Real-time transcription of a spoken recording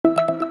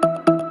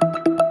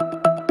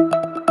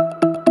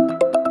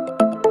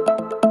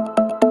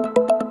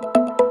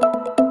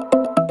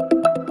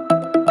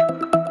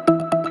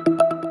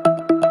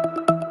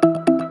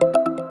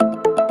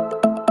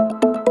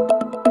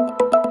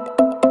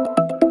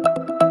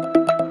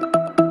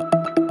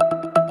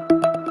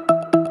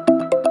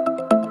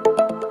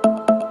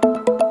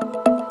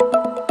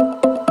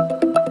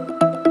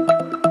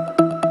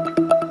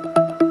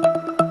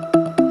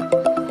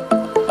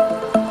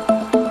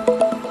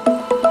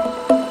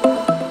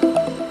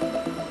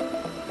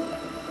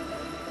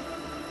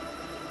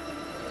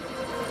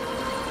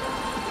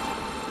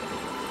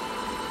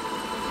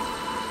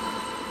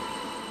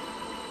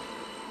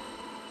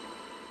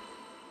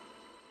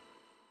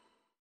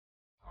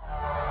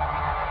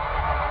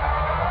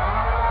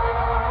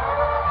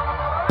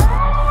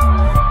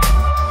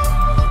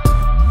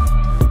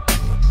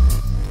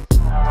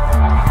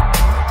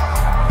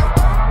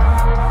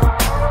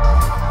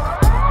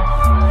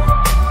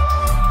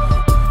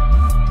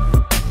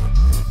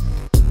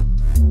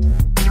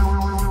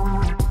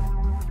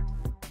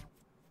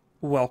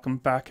Welcome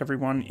back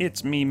everyone,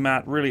 it's me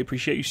Matt. Really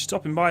appreciate you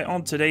stopping by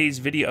on today's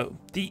video.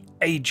 The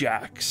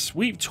Ajax.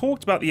 We've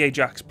talked about the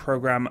Ajax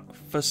program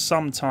for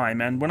some time,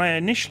 and when I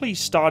initially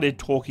started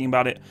talking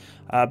about it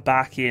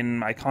back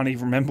in, I can't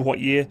even remember what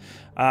year,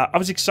 I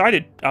was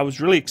excited. I was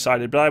really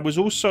excited, but I was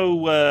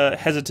also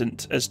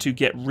hesitant as to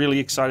get really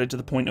excited to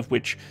the point of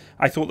which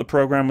I thought the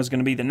program was going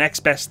to be the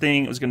next best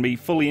thing. It was going to be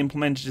fully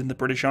implemented in the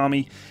British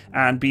Army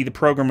and be the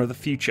program of the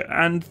future.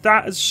 And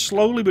that has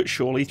slowly but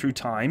surely through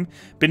time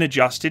been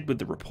adjusted with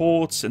the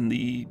reports and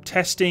the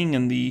testing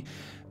and the,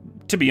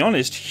 to be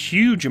honest,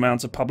 huge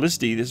amounts of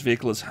publicity this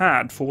vehicle has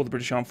had for the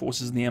British Armed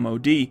Forces and the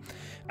MOD.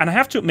 And I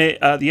have to admit,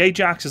 the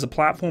Ajax as a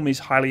platform is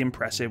highly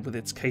impressive with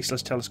its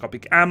caseless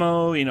telescopic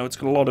ammo. You know, it's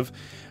got a lot of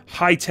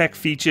high-tech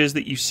features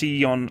that you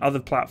see on other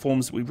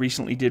platforms that we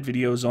recently did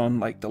videos on,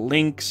 like the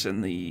Lynx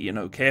and the, you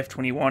know,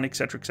 KF-21,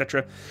 etc.,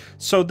 etc.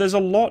 So there's a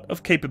lot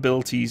of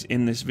capabilities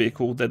in this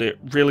vehicle that are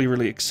really,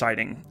 really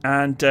exciting.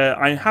 And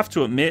I have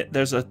to admit,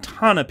 there's a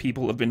ton of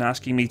people have been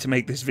asking me to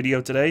make this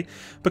video today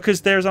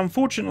because there's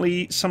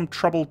unfortunately some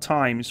troubled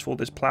times for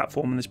this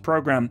platform and this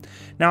program.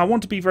 Now, I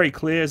want to be very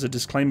clear as a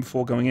disclaimer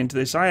before going into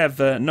this. I have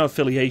no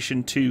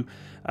affiliation to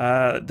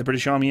the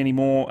British Army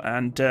anymore,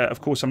 and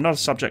of course I'm not a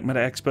subject matter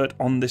expert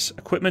on this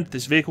equipment,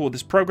 this vehicle, or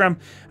this program,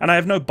 and I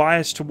have no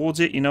bias towards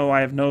it. You know,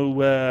 I have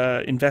no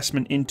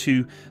investment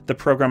into the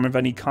program of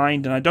any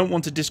kind, and I don't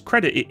want to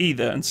discredit it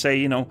either and say,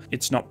 you know,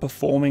 it's not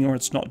performing or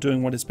it's not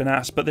doing what it's been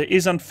asked. But there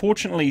is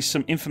unfortunately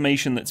some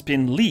information that's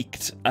been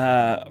leaked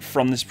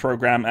from this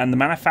program, and the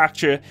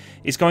manufacturer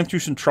is going through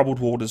some troubled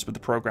waters with the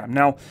program.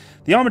 Now,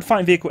 the Armoured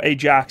Fighting Vehicle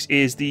Ajax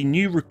is the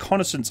new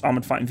reconnaissance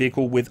armoured fighting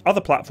vehicle with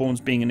other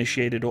platforms being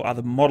initiated or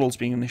other models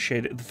being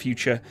initiated in the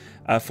future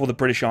for the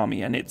British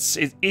Army, and it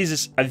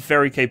is a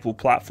very capable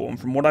platform.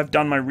 From what I've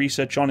done my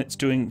research on, it's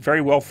doing very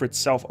well for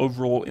itself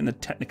overall in the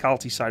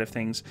technicality side of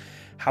things.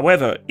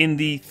 However, in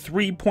the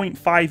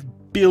 £3.5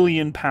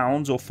 billion or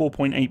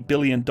 $4.8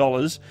 billion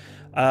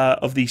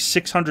of the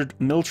 600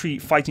 military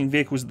fighting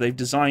vehicles that they've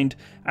designed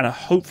and are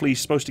hopefully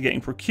supposed to getting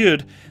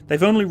procured,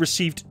 they've only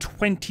received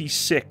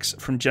 26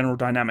 from General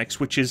Dynamics,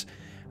 which is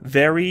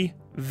very,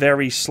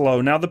 very slow.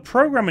 Now, the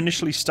program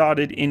initially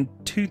started in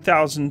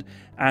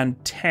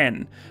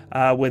 2010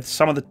 with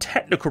some of the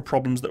technical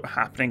problems that were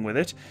happening with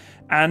it,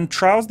 and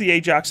trials of the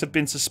Ajax have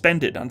been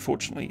suspended,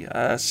 unfortunately,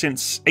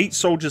 since 8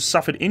 soldiers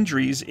suffered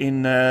injuries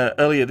in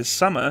earlier this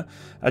summer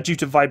due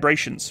to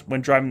vibrations when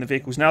driving the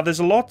vehicles. Now,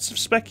 there's lots of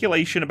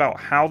speculation about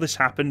how this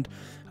happened.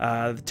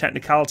 The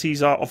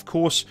technicalities are, of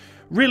course,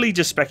 really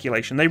just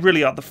speculation. They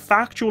really are. The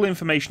factual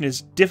information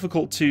is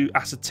difficult to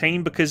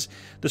ascertain because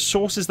the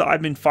sources that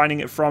I've been finding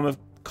it from have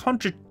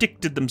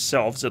contradicted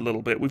themselves a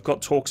little bit. We've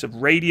got talks of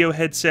radio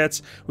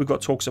headsets, we've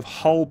got talks of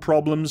hull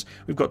problems,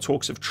 we've got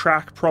talks of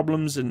track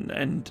problems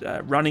and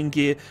running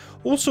gear,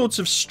 all sorts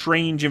of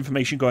strange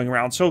information going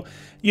around. So,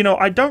 you know,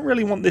 I don't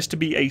really want this to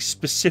be a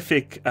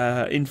specific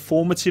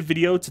informative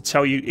video to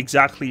tell you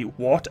exactly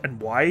what and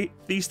why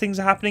these things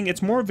are happening.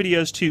 It's more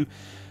videos to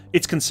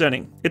It's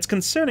concerning. It's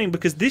concerning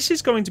because this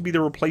is going to be the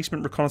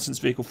replacement reconnaissance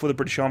vehicle for the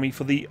British Army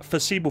for the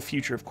foreseeable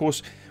future. Of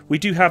course, we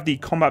do have the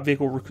Combat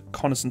Vehicle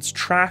Reconnaissance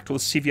Tracked, or the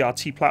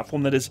CVRT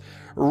platform, that has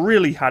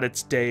really had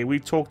its day.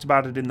 We've talked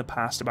about it in the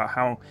past, about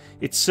how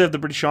it's served the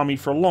British Army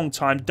for a long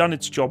time, done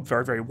its job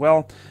very, very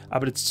well,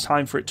 but it's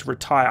time for it to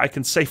retire. I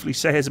can safely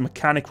say, as a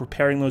mechanic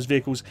repairing those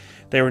vehicles,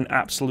 they're an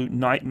absolute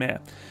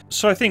nightmare.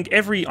 So I think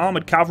every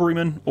armoured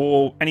cavalryman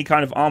or any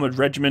kind of armoured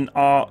regiment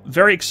are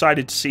very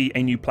excited to see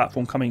a new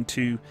platform coming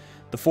to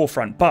the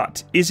forefront.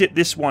 But is it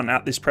this one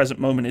at this present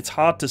moment? It's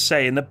hard to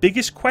say. And the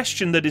biggest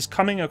question that is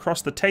coming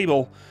across the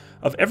table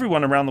of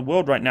everyone around the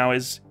world right now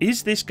is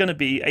this going to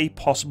be a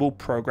possible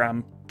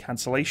program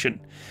cancellation?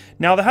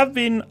 Now, there have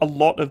been a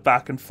lot of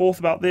back and forth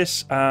about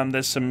this.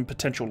 There's some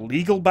potential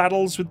legal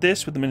battles with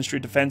this, with the Ministry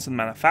of Defense and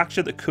the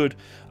manufacturer, that could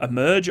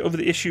emerge over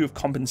the issue of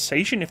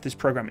compensation if this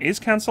program is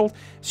cancelled.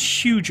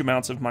 Huge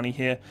amounts of money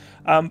here.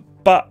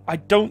 But I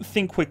don't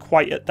think we're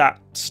quite at that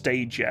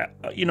stage yet.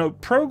 You know,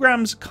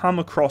 programs come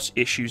across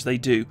issues, they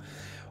do.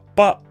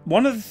 But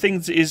one of the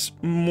things that is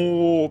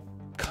more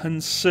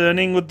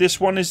concerning with this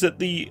one is that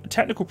the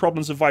technical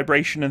problems of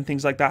vibration and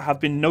things like that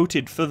have been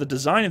noted for the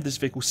design of this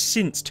vehicle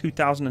since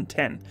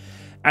 2010.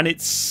 And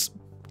it's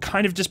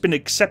kind of just been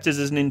accepted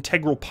as an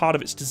integral part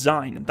of its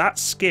design, and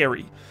that's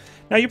scary.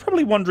 Now, you're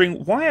probably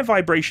wondering, why are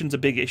vibrations a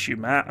big issue,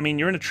 Matt? I mean,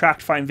 you're in a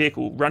tracked fighting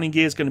vehicle. Running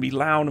gear is going to be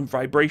loud and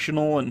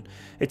vibrational, and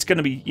it's going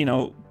to be, you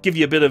know, give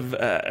you a bit of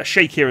a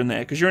shake here and there,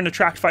 because you're in a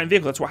tracked fighting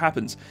vehicle. That's what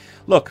happens.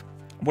 Look,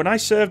 when I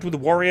served with the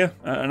Warrior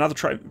and other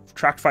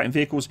tracked fighting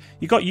vehicles,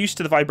 you got used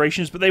to the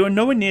vibrations, but they were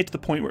nowhere near to the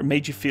point where it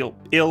made you feel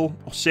ill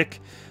or sick,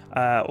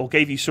 or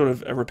gave you sort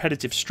of a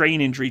repetitive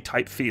strain injury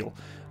type feel.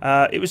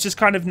 It was just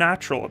kind of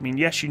natural. I mean,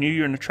 yes, you knew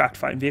you were in a tracked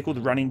fighting vehicle.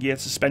 The running gear,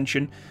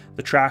 suspension,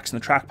 the tracks,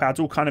 and the track pads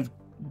all kind of,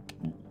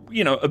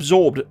 you know,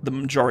 absorbed the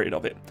majority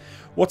of it.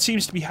 What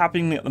seems to be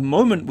happening at the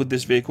moment with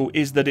this vehicle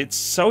is that it's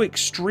so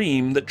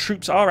extreme that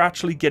troops are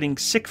actually getting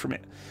sick from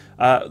it.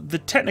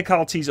 The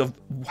technicalities of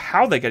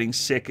how they're getting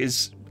sick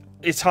is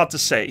it's hard to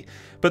say.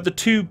 But the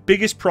two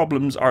biggest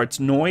problems are its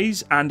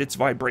noise and its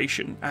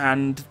vibration.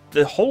 And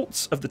the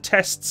halts of the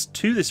tests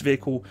to this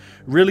vehicle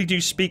really do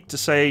speak to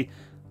say,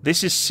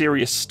 this is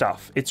serious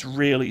stuff. It's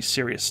really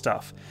serious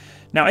stuff.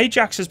 Now,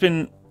 Ajax has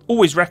been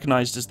always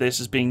recognized as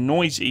this, as being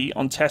noisy.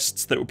 On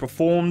tests that were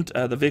performed,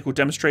 the vehicle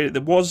demonstrated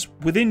that it was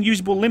within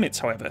usable limits,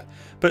 however.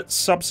 But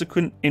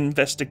subsequent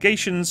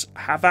investigations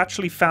have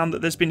actually found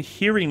that there's been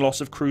hearing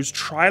loss of crews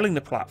trialing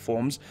the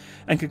platforms,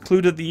 and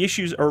concluded the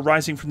issues are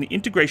arising from the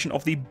integration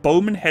of the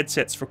Bowman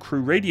headsets for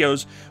crew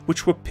radios,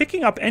 which were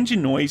picking up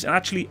engine noise and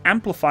actually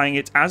amplifying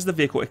it as the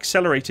vehicle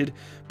accelerated,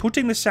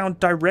 putting the sound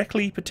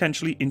directly,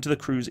 potentially, into the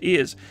crew's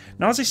ears.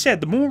 Now, as I said,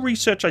 the more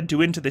research I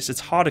do into this, it's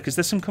harder, because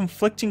there's some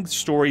conflicting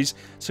stories,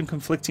 some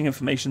conflicting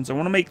information. So I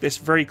want to make this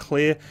very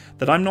clear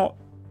that I'm not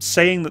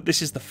saying that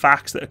this is the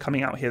facts that are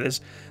coming out here.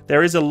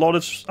 There is a lot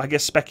of, I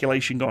guess,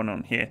 speculation going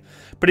on here.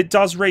 But it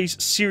does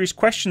raise serious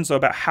questions, though,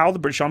 about how the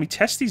British Army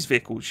tests these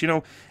vehicles, you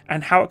know,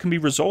 and how it can be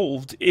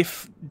resolved.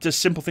 If just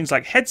simple things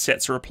like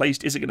headsets are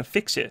replaced, is it going to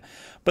fix it?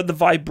 But the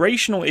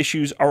vibrational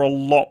issues are a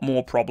lot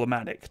more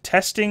problematic.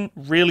 Testing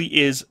really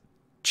is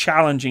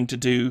challenging to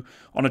do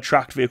on a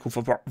tracked vehicle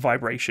for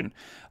vibration.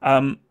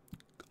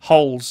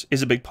 Hulls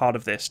is a big part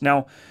of this.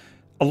 Now,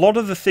 a lot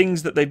of the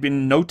things that they've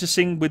been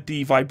noticing with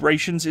the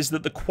vibrations is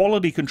that the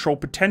quality control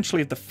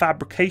potentially of the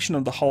fabrication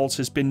of the hulls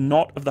has been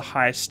not of the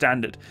highest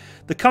standard.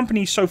 The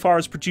company so far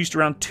has produced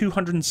around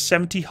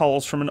 270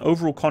 hulls from an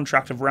overall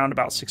contract of around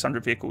about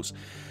 600 vehicles.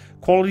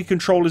 Quality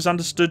control is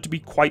understood to be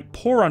quite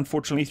poor,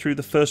 unfortunately, through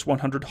the first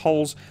 100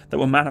 hulls that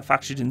were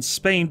manufactured in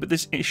Spain, but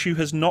this issue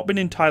has not been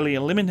entirely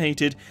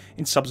eliminated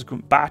in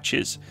subsequent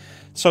batches.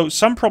 So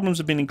some problems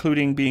have been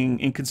including being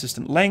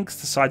inconsistent length,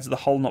 the sides of the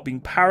hull not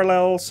being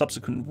parallel,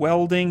 subsequent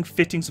welding,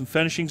 fittings and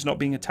furnishings not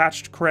being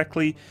attached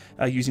correctly,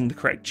 using the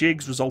correct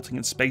jigs, resulting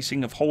in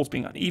spacing of holes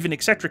being uneven,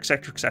 etc,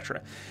 etc,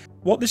 etc.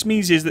 What this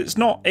means is that it's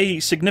not a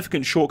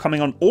significant shortcoming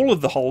on all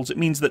of the hulls, it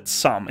means that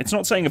some. It's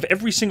not saying of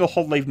every single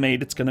hull they've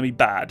made it's going to be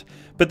bad,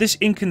 but this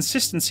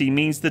inconsistency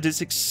means that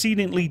it's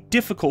exceedingly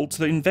difficult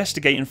to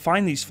investigate and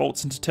find these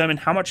faults and determine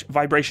how much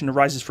vibration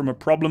arises from a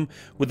problem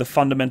with the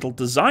fundamental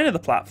design of the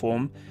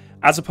platform,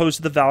 as opposed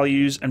to the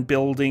values and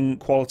building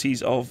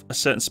qualities of a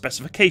certain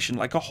specification,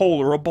 like a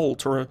hole or a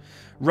bolt or a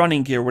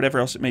running gear or whatever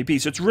else it may be.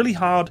 So it's really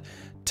hard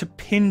to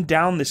pin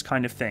down this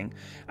kind of thing.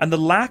 And the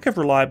lack of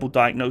reliable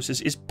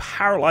diagnosis is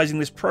paralyzing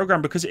this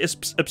program, because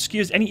it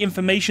obscures any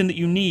information that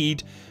you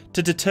need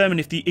to determine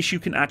if the issue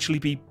can actually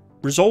be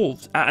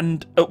resolved,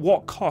 and at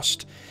what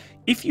cost.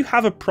 If you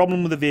have a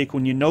problem with a vehicle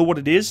and you know what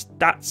it is,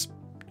 that's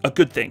a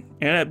good thing.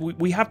 You know,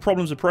 we have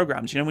problems with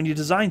programs. You know, when you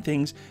design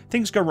things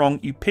go wrong,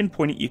 you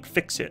pinpoint it, you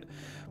fix it.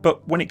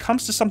 But when it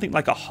comes to something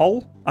like a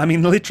hull, I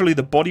mean, literally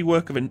the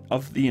bodywork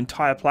of the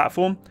entire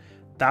platform,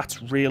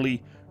 that's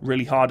really,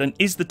 really hard. And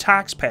is the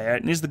taxpayer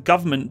and is the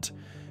government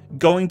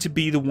going to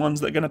be the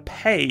ones that are going to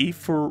pay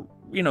for,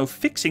 you know,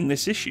 fixing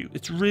this issue?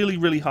 It's really,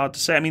 really hard to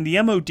say. I mean,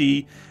 the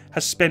MOD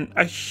has spent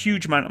a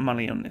huge amount of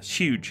money on this,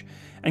 huge.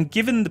 And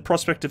given the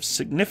prospect of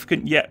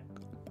significant yet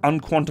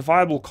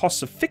unquantifiable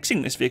costs of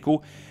fixing this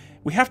vehicle,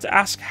 we have to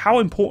ask, how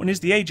important is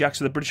the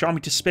Ajax of the British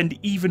Army to spend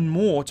even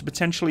more to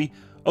potentially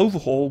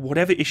overhaul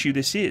whatever issue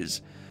this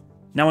is?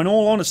 Now, in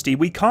all honesty,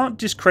 we can't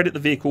discredit the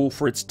vehicle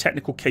for its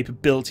technical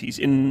capabilities.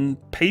 In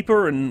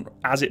paper and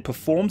as it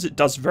performs, it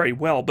does very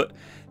well, but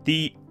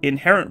the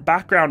inherent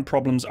background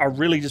problems are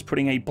really just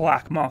putting a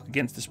black mark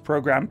against this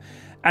program.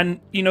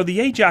 And, you know, the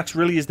Ajax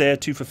really is there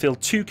to fulfill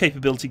two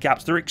capability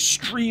gaps that are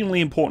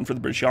extremely important for the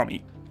British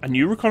Army: a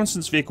new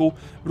reconnaissance vehicle,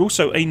 but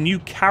also a new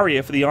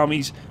carrier for the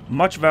Army's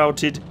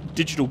much-vaunted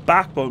digital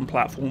backbone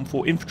platform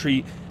for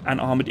infantry and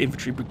armoured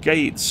infantry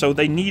brigades. So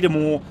they need a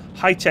more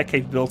high-tech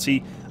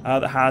capability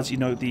that has, you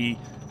know, the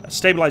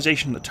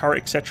stabilization, the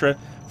turret, etc.,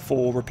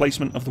 for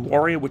replacement of the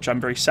Warrior, which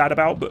I'm very sad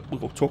about, but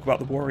we'll talk about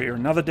the Warrior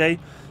another day.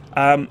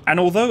 And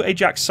although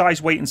Ajax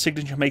size, weight, and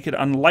signature make it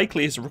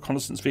unlikely as a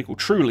reconnaissance vehicle,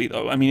 truly,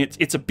 though, I mean,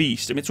 it's a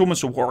beast. I mean, it's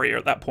almost a Warrior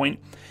at that point.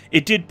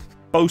 It did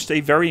boast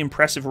a very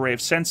impressive array of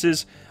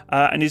sensors,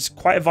 and is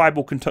quite a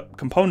viable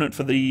component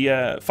for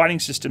the fighting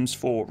systems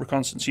for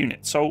reconnaissance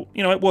units. So,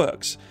 you know, it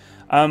works.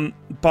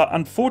 But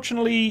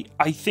unfortunately,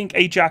 I think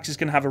Ajax is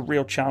going to have a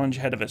real challenge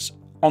ahead of us.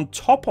 On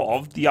top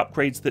of the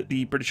upgrades that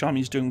the British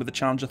Army is doing with the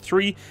Challenger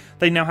 3,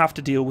 they now have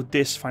to deal with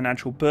this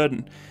financial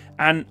burden.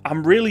 And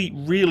I'm really,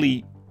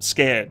 really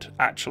scared,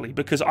 actually,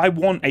 because I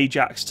want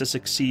Ajax to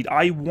succeed.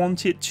 I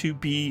want it to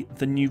be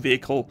the new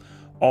vehicle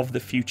of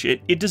the future.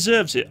 It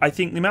deserves it. I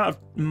think the amount of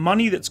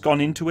money that's gone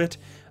into it,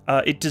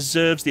 it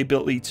deserves the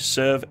ability to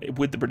serve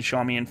with the British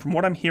Army. And from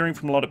what I'm hearing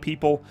from a lot of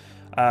people,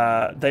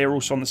 they are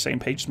also on the same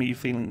page as me,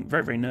 feeling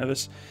very, very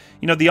nervous.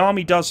 You know, the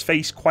Army does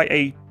face quite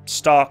a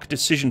stark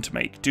decision to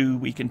make. Do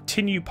we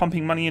continue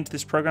pumping money into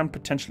this program,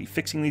 potentially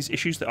fixing these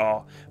issues that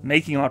are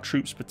making our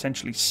troops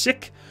potentially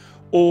sick?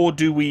 Or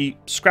do we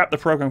scrap the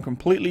program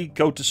completely,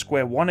 go to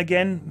square one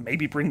again,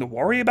 maybe bring the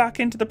Warrior back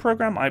into the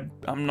program?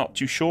 I'm not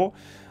too sure.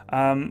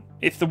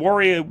 If the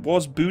Warrior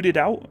was booted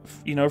out,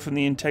 you know, from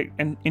the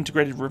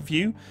integrated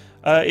review,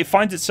 it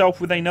finds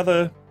itself with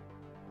another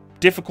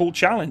difficult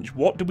challenge.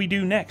 What do we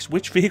do next?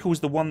 Which vehicle is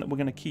the one that we're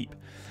going to keep?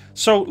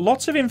 So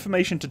lots of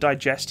information to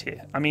digest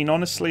here. I mean,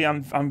 honestly,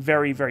 I'm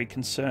very, very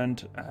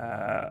concerned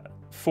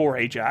for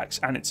Ajax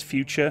and its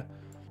future.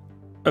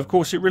 Of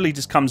course, it really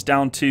just comes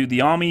down to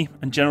the Army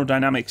and General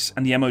Dynamics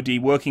and the MOD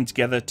working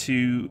together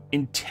to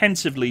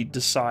intensively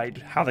decide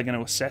how they're going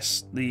to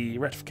assess the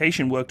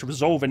rectification work to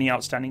resolve any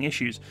outstanding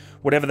issues,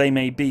 whatever they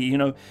may be. You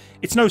know,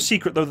 it's no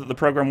secret, though, that the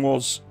program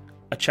was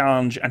a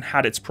challenge and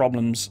had its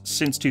problems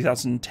since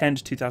 2010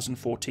 to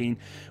 2014,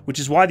 which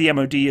is why the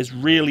MOD has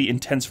really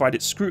intensified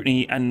its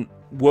scrutiny and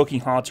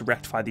working hard to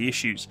rectify the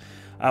issues.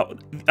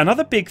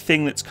 Another big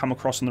thing that's come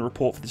across in the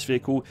report for this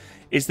vehicle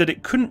is that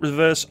it couldn't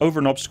reverse over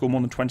an obstacle more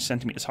than 20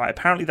 centimeters high.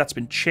 Apparently that's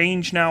been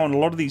changed now, and a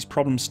lot of these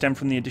problems stem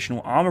from the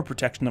additional armor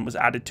protection that was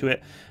added to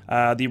it.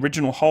 The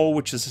original hull,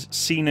 which has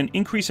seen an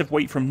increase of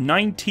weight from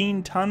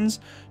 19 tons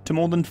to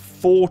more than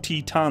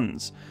 40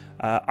 tons.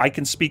 I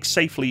can speak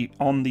safely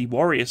on the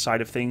Warrior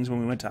side of things when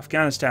we went to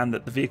Afghanistan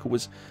that the vehicle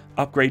was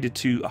upgraded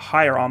to a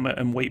higher armor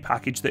and weight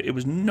package that it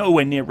was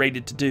nowhere near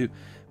rated to do.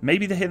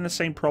 Maybe they're hitting the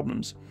same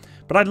problems.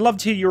 But I'd love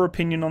to hear your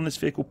opinion on this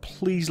vehicle.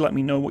 Please let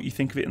me know what you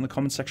think of it in the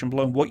comment section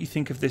below and what you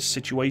think of this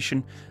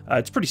situation.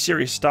 It's pretty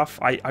serious stuff.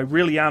 I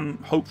really am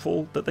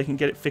hopeful that they can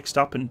get it fixed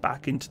up and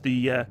back into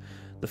the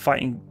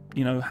fighting,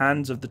 you know,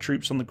 hands of the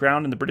troops on the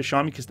ground in the British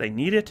Army, because they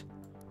need it.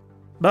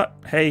 But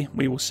hey,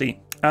 we will see.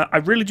 I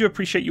really do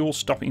appreciate you all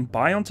stopping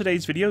by on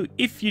today's video.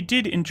 If you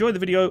did enjoy the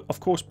video, of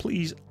course,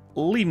 please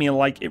leave me a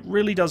like. It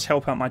really does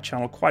help out my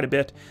channel quite a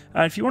bit.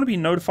 If you want to be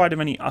notified of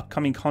any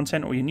upcoming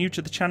content, or you're new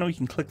to the channel, you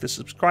can click the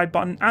subscribe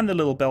button and the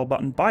little bell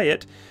button by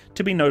it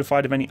to be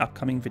notified of any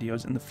upcoming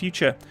videos in the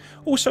future.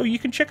 Also, you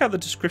can check out the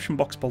description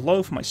box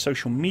below for my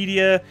social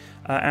media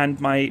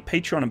and my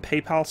Patreon and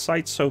PayPal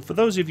sites. So for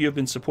those of you who have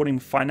been supporting me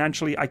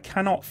financially, I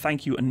cannot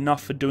thank you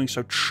enough for doing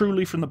so.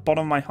 Truly, from the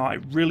bottom of my heart,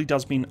 it really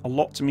does mean a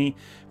lot to me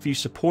for you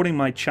supporting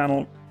my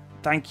channel.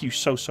 Thank you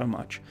so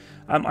much.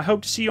 I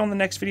hope to see you on the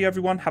next video,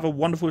 everyone. Have a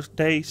wonderful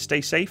day, stay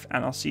safe,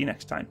 and I'll see you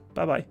next time.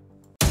 Bye-bye.